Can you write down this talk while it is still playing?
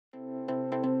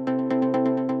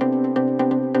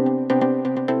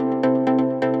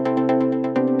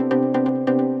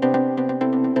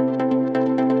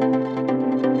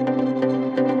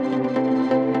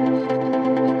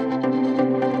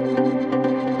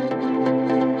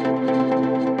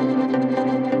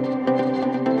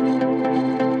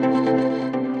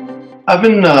I've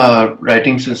been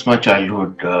writing since my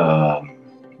childhood,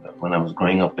 when I was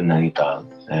growing up in Nainital,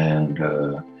 and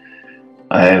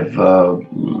I've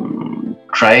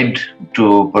tried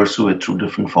to pursue it through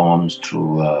different forms,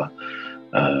 through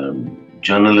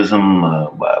journalism,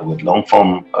 with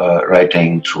long-form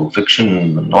writing, through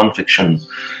fiction, non-fiction,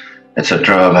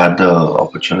 etc. I've had the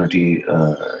opportunity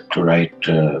to write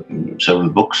several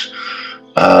books,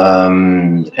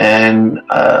 and then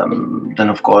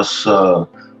of course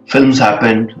films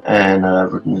happened, and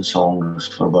I've written songs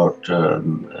for about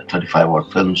 35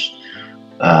 odd films.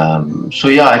 So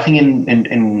yeah, I think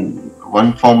in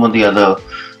one form or the other,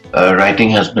 writing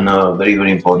has been a very,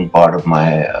 very important part of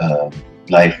my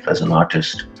life as an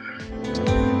artist.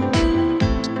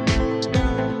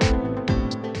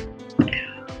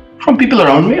 From people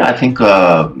around me, I think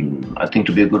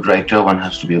to be a good writer, one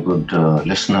has to be a good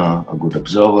listener, a good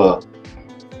observer.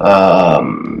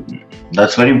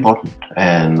 That's very important,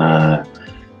 and I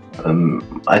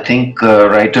think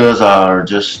writers are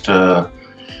just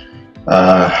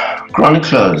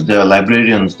chroniclers. They are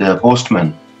librarians. They are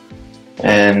postmen,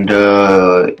 and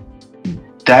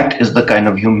that is the kind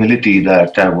of humility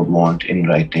that I would want in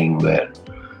writing, where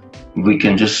we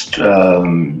can just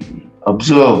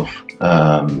observe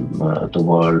the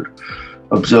world,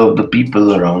 observe the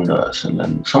people around us, and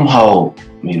then somehow,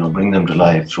 bring them to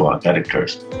life through our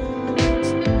characters.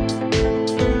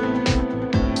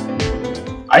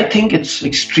 I think it's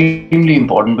extremely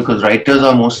important because writers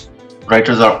are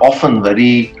often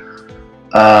very,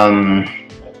 how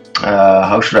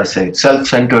should I say,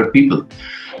 self-centered people.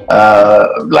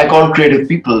 Like all creative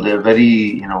people, they're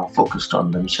very, focused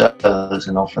on themselves,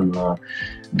 and often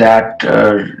that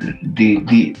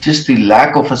the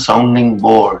lack of a sounding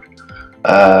board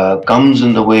comes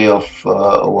in the way of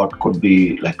what could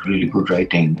be like really good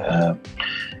writing.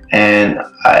 And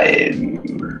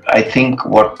I think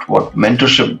what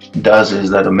mentorship does is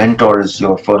that a mentor is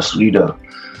your first reader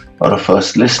or a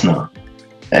first listener,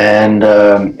 and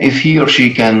if he or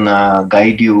she can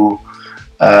guide you,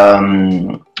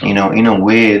 in a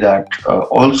way that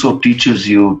also teaches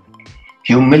you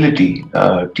humility,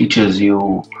 teaches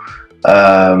you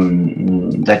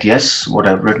that yes, what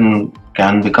I've written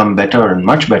can become better and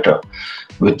much better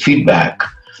with feedback.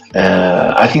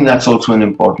 I think that's also an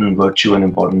important virtue, an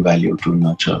important value to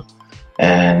nurture.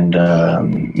 And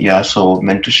yeah, so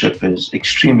mentorship is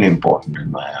extremely important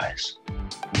in my eyes.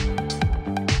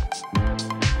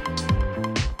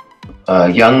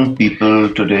 Young people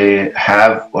today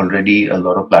have already a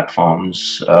lot of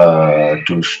platforms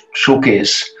to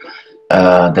showcase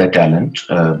their talent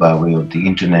by way of the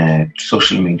internet,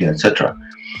 social media, etc.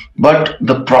 But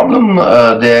the problem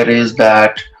there is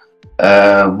that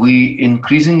we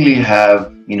increasingly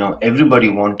have, everybody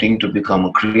wanting to become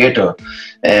a creator,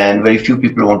 and very few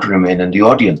people want to remain in the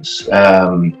audience.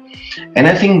 And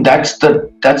I think that's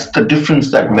the difference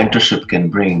that mentorship can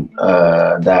bring.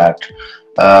 That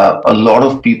a lot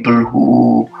of people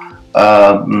who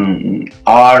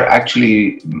are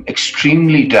actually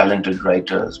extremely talented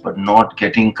writers, but not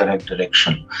getting correct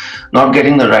direction, not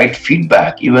getting the right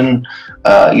feedback. Even,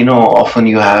 often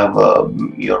you have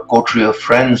your coterie of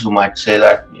friends who might say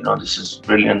that, this is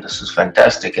brilliant, this is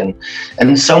fantastic. And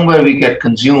somewhere we get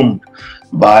consumed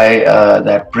by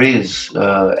that praise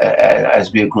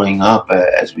as we are growing up,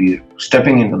 as we're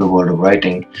stepping into the world of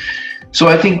writing. So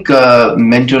I think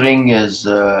mentoring is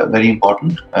very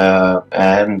important,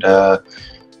 and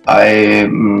I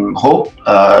hope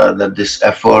that this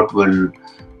effort will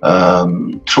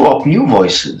throw up new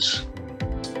voices